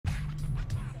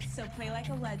So play like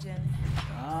a legend.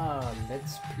 Ah,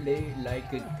 let's play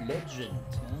like a legend.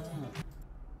 Ah.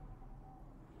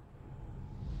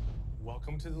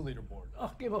 Welcome to the leaderboard.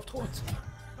 Ach, geh auf Trotz.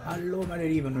 Hallo meine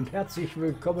Lieben und herzlich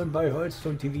willkommen bei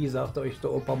HollstoneTV, sagt euch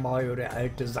der Opa Mario, der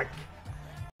alte Sack.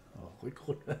 Oh,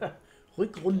 Rückrunde,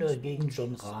 Rückrunde gegen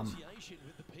John Rahm,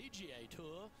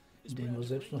 den wir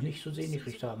selbst noch nicht zu sehen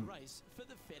gekriegt haben.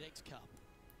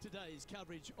 Today's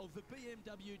coverage of the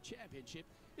BMW Championship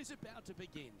is about to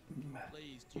begin.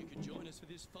 Pleased you could join us for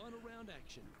this final round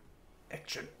action.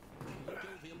 Action.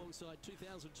 Golfing alongside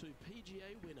 2002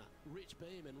 PGA winner Rich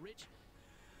Beam. And Rich,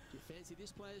 do you fancy this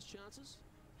player's chances?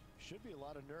 Should be a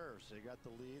lot of nerves. They got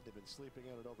the lead. They've been sleeping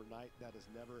on it overnight. That is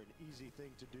never an easy thing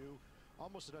to do.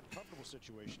 Almost an uncomfortable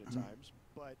situation at times,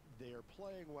 but they are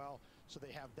playing well, so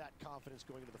they have that confidence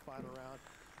going into the final round.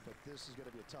 But this is going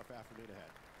to be a tough afternoon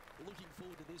ahead. Looking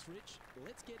forward to this, Rich.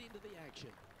 Let's get into the action.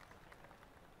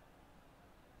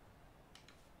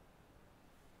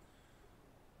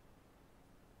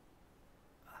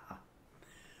 Aha.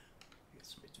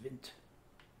 Jetzt mit Wind.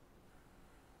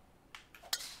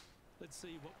 Let's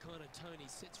see what kind of tone he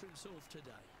sets for himself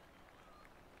today.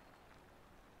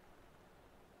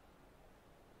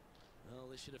 Well,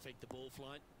 this should affect the ball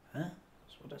flight. Hä?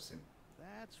 Was war das denn?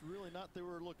 That's really not what they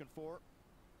were looking for.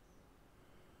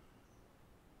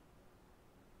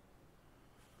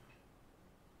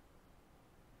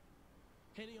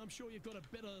 Henny, I'm sure you've got a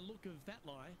better look of that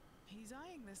lie. He's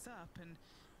eyeing this up and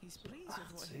he's pleased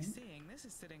with what he's seeing. This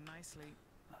is sitting nicely.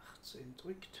 18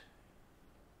 drückt.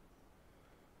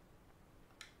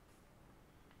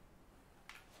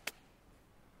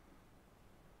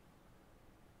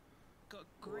 Got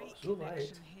great so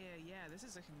connection weit. here. Yeah, this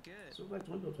is looking good. So weit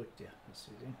runter drückt der, das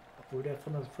Sie sehen. Obwohl der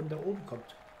von da oben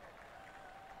kommt.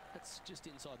 That's just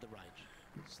inside the range.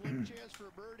 Slim chance for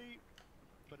a birdie,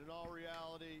 but in all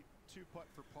reality, 2-putt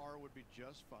for par would be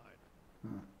just fine.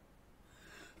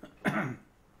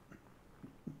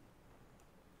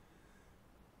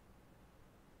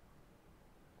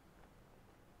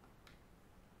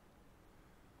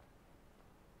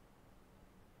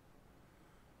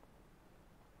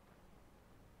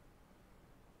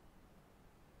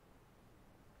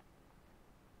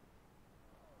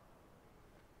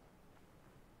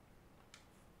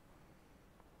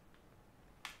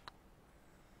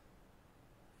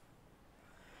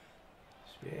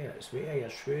 Es wäre ja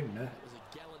schön, ne? That was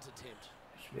a gallant attempt.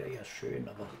 Es wäre ja schön,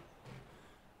 aber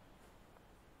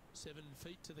 7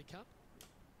 feet to the cup.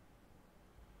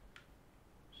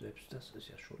 selbst das ist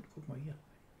ja schon. Guck mal hier.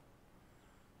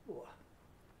 Boah.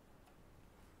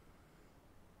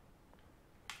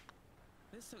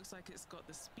 This looks like it's got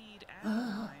the speed and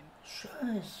the line.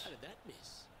 Scheiß. How did that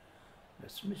miss?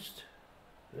 Das Mist.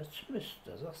 Das Mist,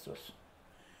 da sagst du was.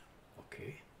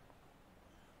 Okay.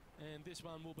 And this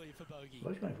one will be for bogey.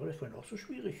 War das vorhin auch so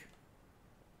schwierig?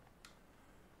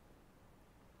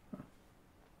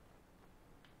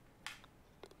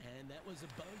 And that was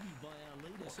a bogey by our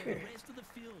leader. So Okay. the rest of the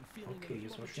field feeling Okay, a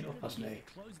jetzt new muss ich aufpassen, opportunity ey.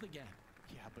 to close the gap.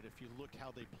 Yeah, but if you look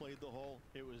how they played the hole,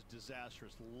 it was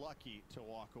disastrous. Lucky to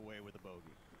walk away with a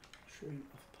bogey. Schön And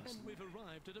aufpassen. we've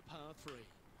arrived at a par 3.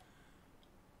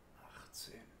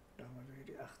 18. Da haben wir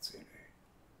wieder die 18, ey.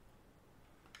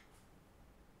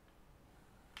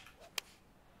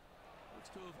 Looks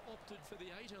to have opted for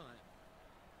the 8-iron.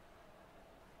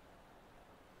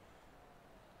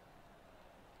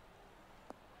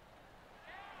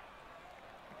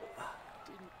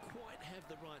 Didn't quite have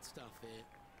the right stuff there.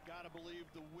 Gotta believe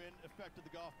the wind affected the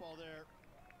golf ball there.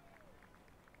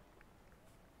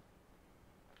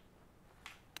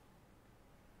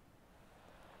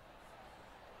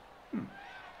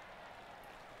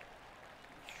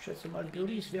 Ich schätze mal,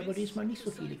 Birdies werden wir diesmal nicht so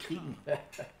viele kriegen.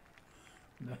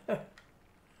 Ne?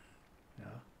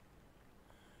 Ja.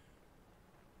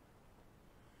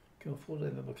 Können wir froh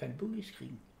sein, wenn wir keine Birdies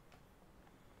kriegen.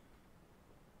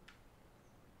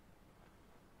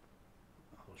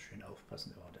 Aber schön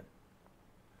aufpassen immer dann.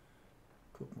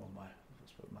 Gucken wir mal,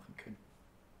 was wir machen können.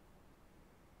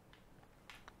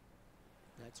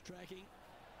 That's tracking.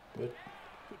 Gut,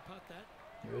 Good putt that.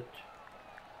 gut.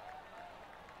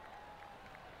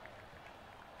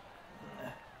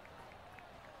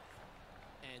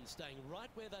 And staying right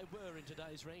where they were in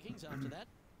today's rankings after that.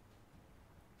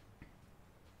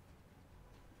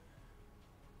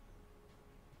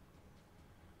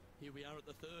 Here we are at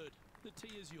the third. The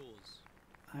tee is yours.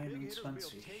 Big hitter will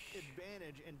 21. take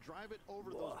advantage and drive it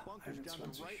over Boah, those bunkers down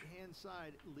the 21. right-hand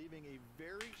side, leaving a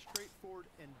very straightforward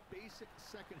and basic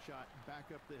second shot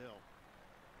back up the hill.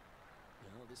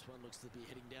 Well, this one looks to be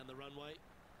heading down the runway.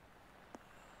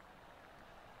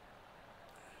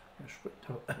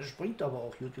 Er springt aber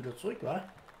auch gut wieder zurück, wa?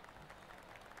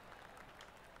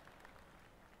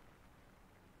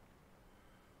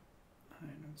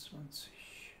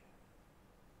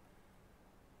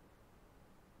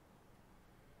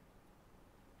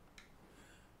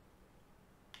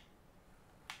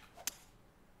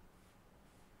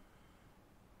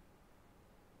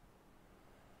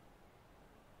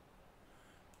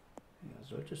 Ja,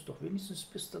 sollte es doch wenigstens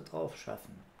bis da drauf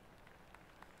schaffen.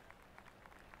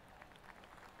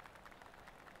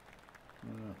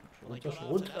 Ja,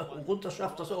 runter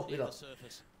schafft das auch wieder.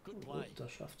 Runter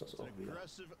schafft das auch wieder.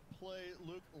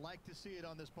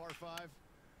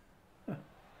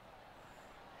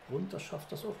 Runter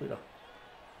schafft das auch wieder.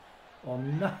 Oh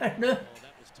nein, ne?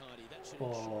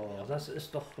 Oh, das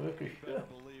ist doch wirklich...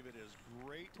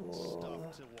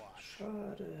 Oh,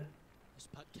 schade.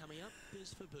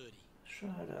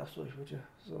 Schade, achso, ich würde ja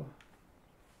so...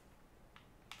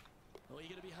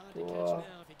 Boah,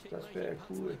 das wäre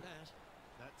cool.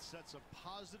 That sets a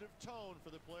positive tone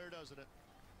for the player, doesn't it?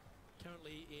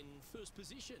 Currently in first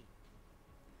position.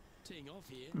 Teeing off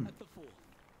here at the fourth.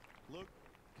 Look,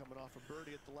 coming off a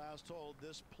birdie at the last hole,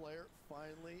 this player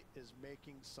finally is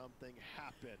making something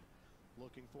happen.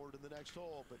 Looking forward to the next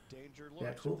hole, but danger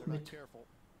lurks if they're not careful.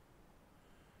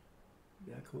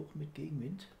 Berg hoch mit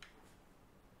Gegenwind.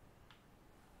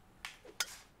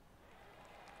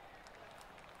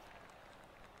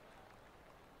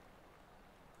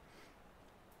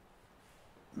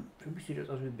 Für mich sieht das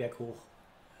aus wie ein Berg hoch.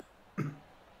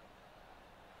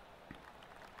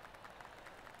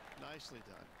 Nicely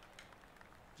done.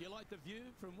 Do you like the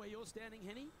view from where you're standing,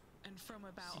 Henny? And from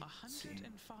about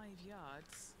 105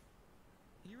 yards,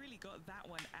 you really got that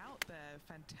one out there.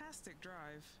 Fantastic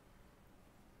drive.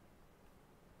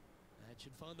 That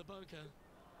should find the bunker.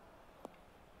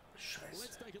 Scheiße.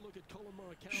 Let's take a look at Colin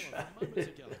Morikawa from moments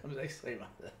ago. Haben sie extra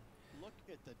gemacht. Look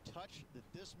at the touch that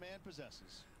this man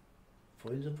possesses.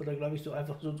 Vorhin sind wir da, glaube ich, so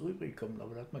einfach so drüber gekommen,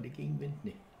 aber da hat man den Gegenwind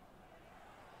nicht.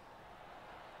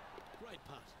 Great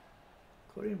putt.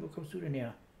 Colin, wo kommst du denn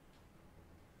her?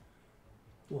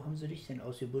 Wo haben sie dich denn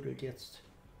ausgebuddelt jetzt?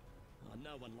 Oh,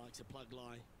 no one likes a plug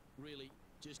lie. Really,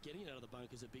 just getting it out of the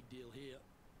bunker is a big deal here.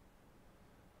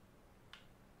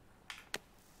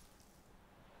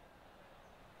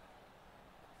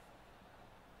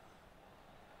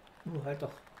 Nur halt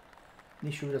doch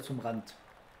nicht schon wieder zum Rand.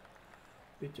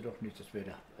 Bitte doch nicht, das wäre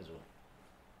da. Also,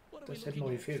 das hätte noch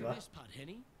gefehlt, wa?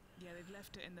 Yeah, they've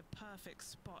left it in the perfect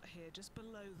spot here, just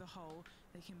below the hole.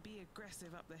 They can be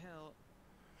aggressive up the hill.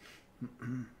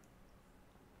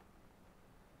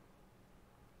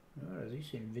 Ja, da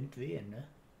siehst du den Wind wehen, ne?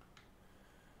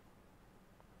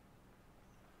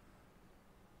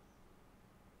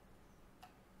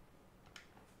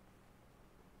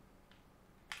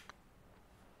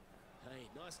 Hey,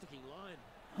 nice looking line.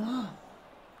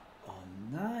 Oh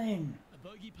nein! A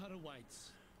bogey putt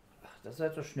awaits. Ach, das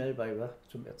seid so schnell bei, wa?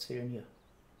 Zum Erzählen hier.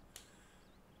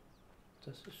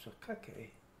 Das ist doch kacke,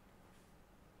 ey.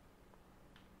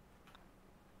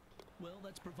 Well,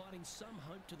 that's providing some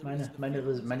hope to the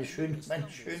Meine schönen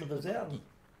Reserven.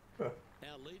 Ja.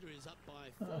 Our leader is up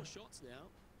by 4 shots now.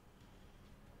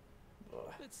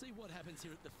 Let's see what happens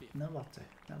here at the fifth. Na warte,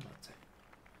 na warte.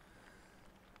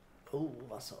 Oh,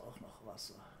 Wasser auch noch,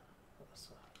 Wasser.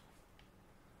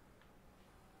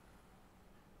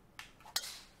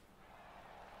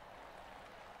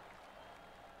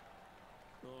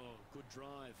 Oh, good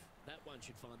drive. That one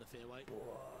should find the fairway.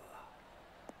 Boah.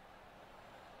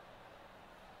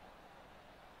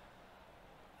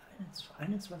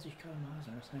 21 km/h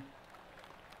sind das, ne?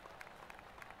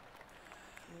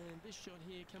 And this shot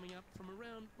here coming up from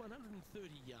around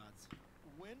 130 yards.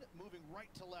 Wind moving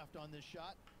right to left on this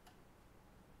shot.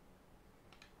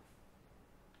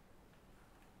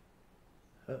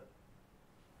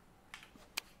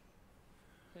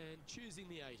 And choosing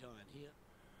the 8-iron here.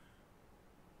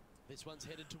 This one's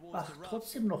headed towards Ach, the rough.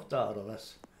 trotzdem noch da, oder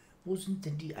was? Wo sind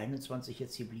denn die 21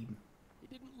 jetzt geblieben? He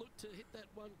didn't look to hit that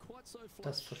one quite so flush.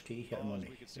 Das verstehe ich ja immer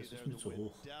nicht. Das ist mir zu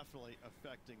hoch.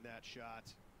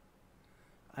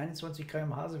 21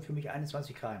 km/h sind für mich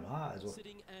 21 km/h, also.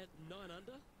 Sitting at 9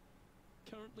 under,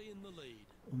 currently in the lead.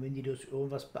 Und wenn die durch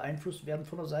irgendwas beeinflusst werden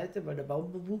von der Seite, weil der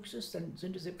Baumbewuchs ist, dann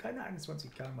sind es eben keine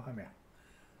 21 km/h mehr.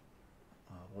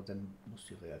 Aber dann muss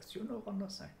die Reaktion auch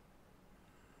anders sein.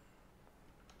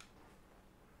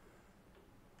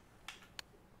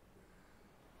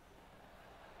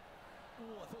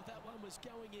 Oh, I thought that one was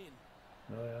going in.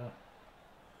 Naja,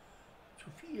 zu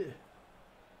viel.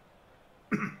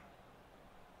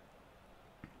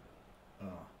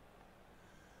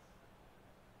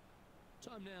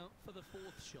 Time now for the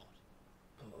fourth shot.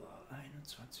 Boah,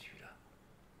 21 wieder.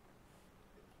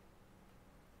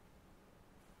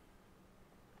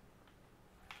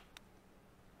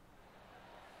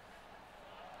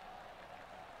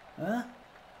 Hä?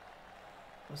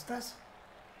 Was ist das?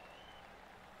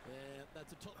 Yeah,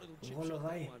 that's a top little chip shot,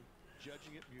 Rollerei. that one.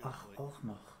 Judging it Ach, beautifully. auch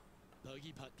noch.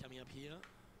 Bogey putt coming up here.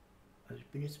 Also ich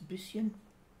bin jetzt ein bisschen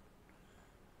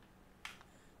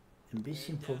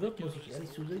verwirrt, muss ich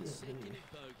ehrlich zu sagen. Consecutive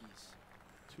bogeys.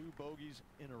 2 bogeys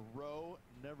in a row,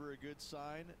 never a good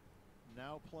sign.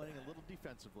 Now playing a little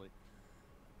defensively.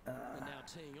 And now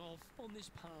teeing off on this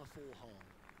par 4 hole.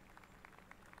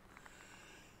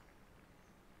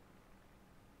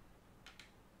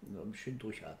 So, ein bisschen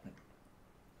durchatmen.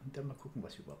 Und dann mal gucken,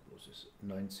 was überhaupt los ist.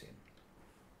 19.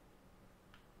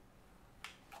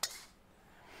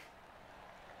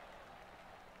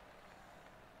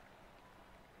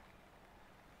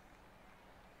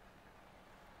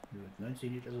 Gut,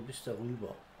 19 geht also bis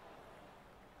darüber.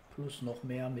 Plus noch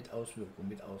mehr mit Auswirkung,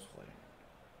 mit Ausrollen.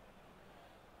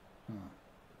 Hm.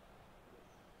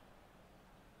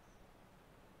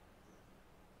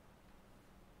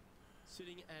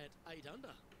 Sitting at 8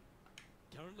 under.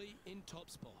 Currently in top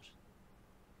spot.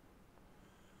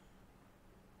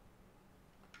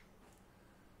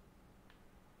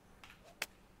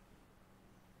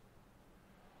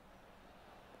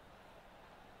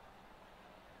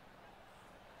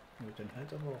 Gut, dann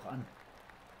halt aber auch an.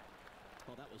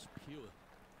 Oh, that was pure.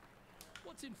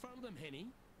 What's in front of them, Henny?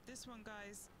 This one,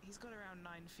 guys, he's got around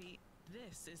 9 feet.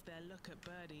 This is their look at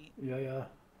birdie. Ja, ja.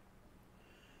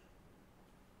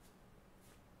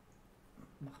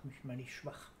 Mach mich mal nicht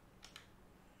schwach.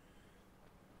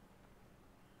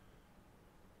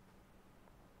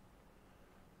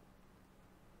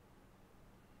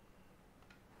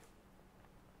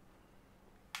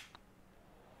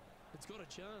 It's got a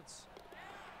chance.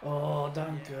 Oh,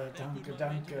 danke, danke, Good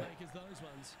danke. momentum makers, those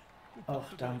ones. Good Ach, putt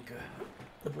for birdie. danke.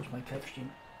 Wo ist mein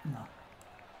Käffchen? Na.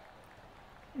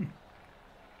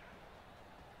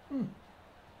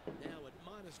 Now at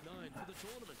 -9 for the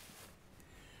tournament.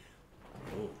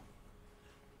 Oh.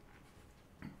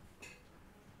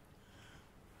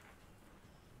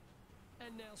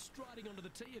 And now striding onto the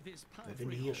tee of this par Weil 3 wenn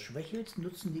du hier hole. schwächelst,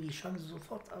 nutzen die Chance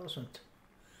sofort aus und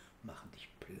machen dich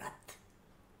platt.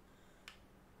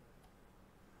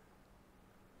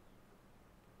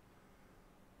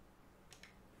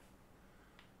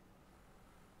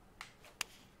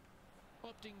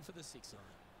 Opting for the 6 iron.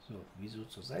 So, wieso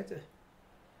zur Seite?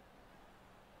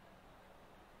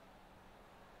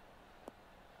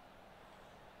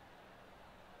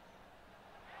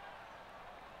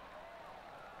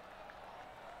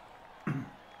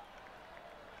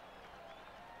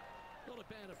 Not a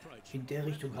bad approach. In der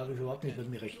Richtung habe ich überhaupt nicht mit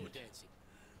mir gerechnet. Dancing.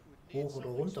 Hoch oder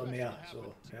runter mehr,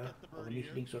 so, ja, aber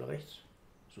nicht links oder rechts.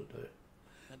 So toll.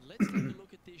 And let's take a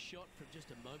look at this shot from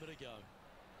just a moment ago.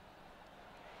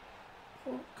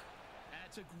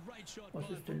 That's a great shot Was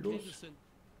by ist denn Brooke los? Henderson.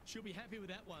 She'll be happy with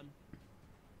that one.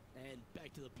 And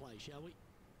back to the play, shall we?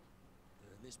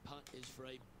 And this putt is for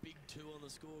a big 2 on the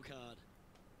scorecard.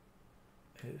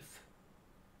 11.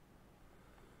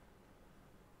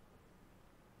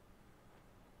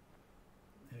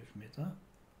 Meter.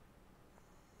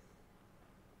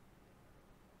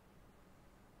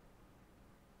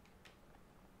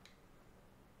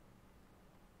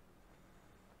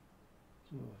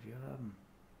 So, wir haben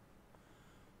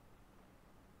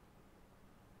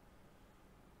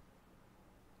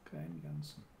keinen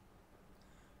ganzen.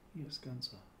 Hier ist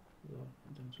ganzer. So,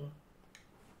 und dann so.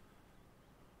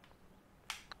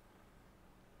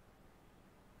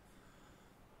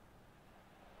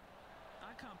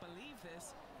 I can't believe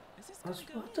this. Is this Was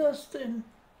gonna go war in? das denn?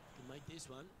 Can make this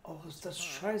one. Och, ist das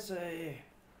scheiße, ey.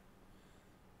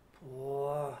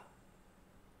 Boah.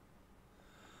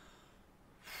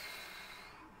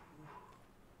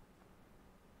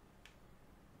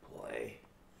 Boah, ey.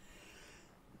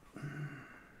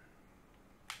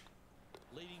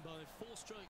 Leading by 4 strokes.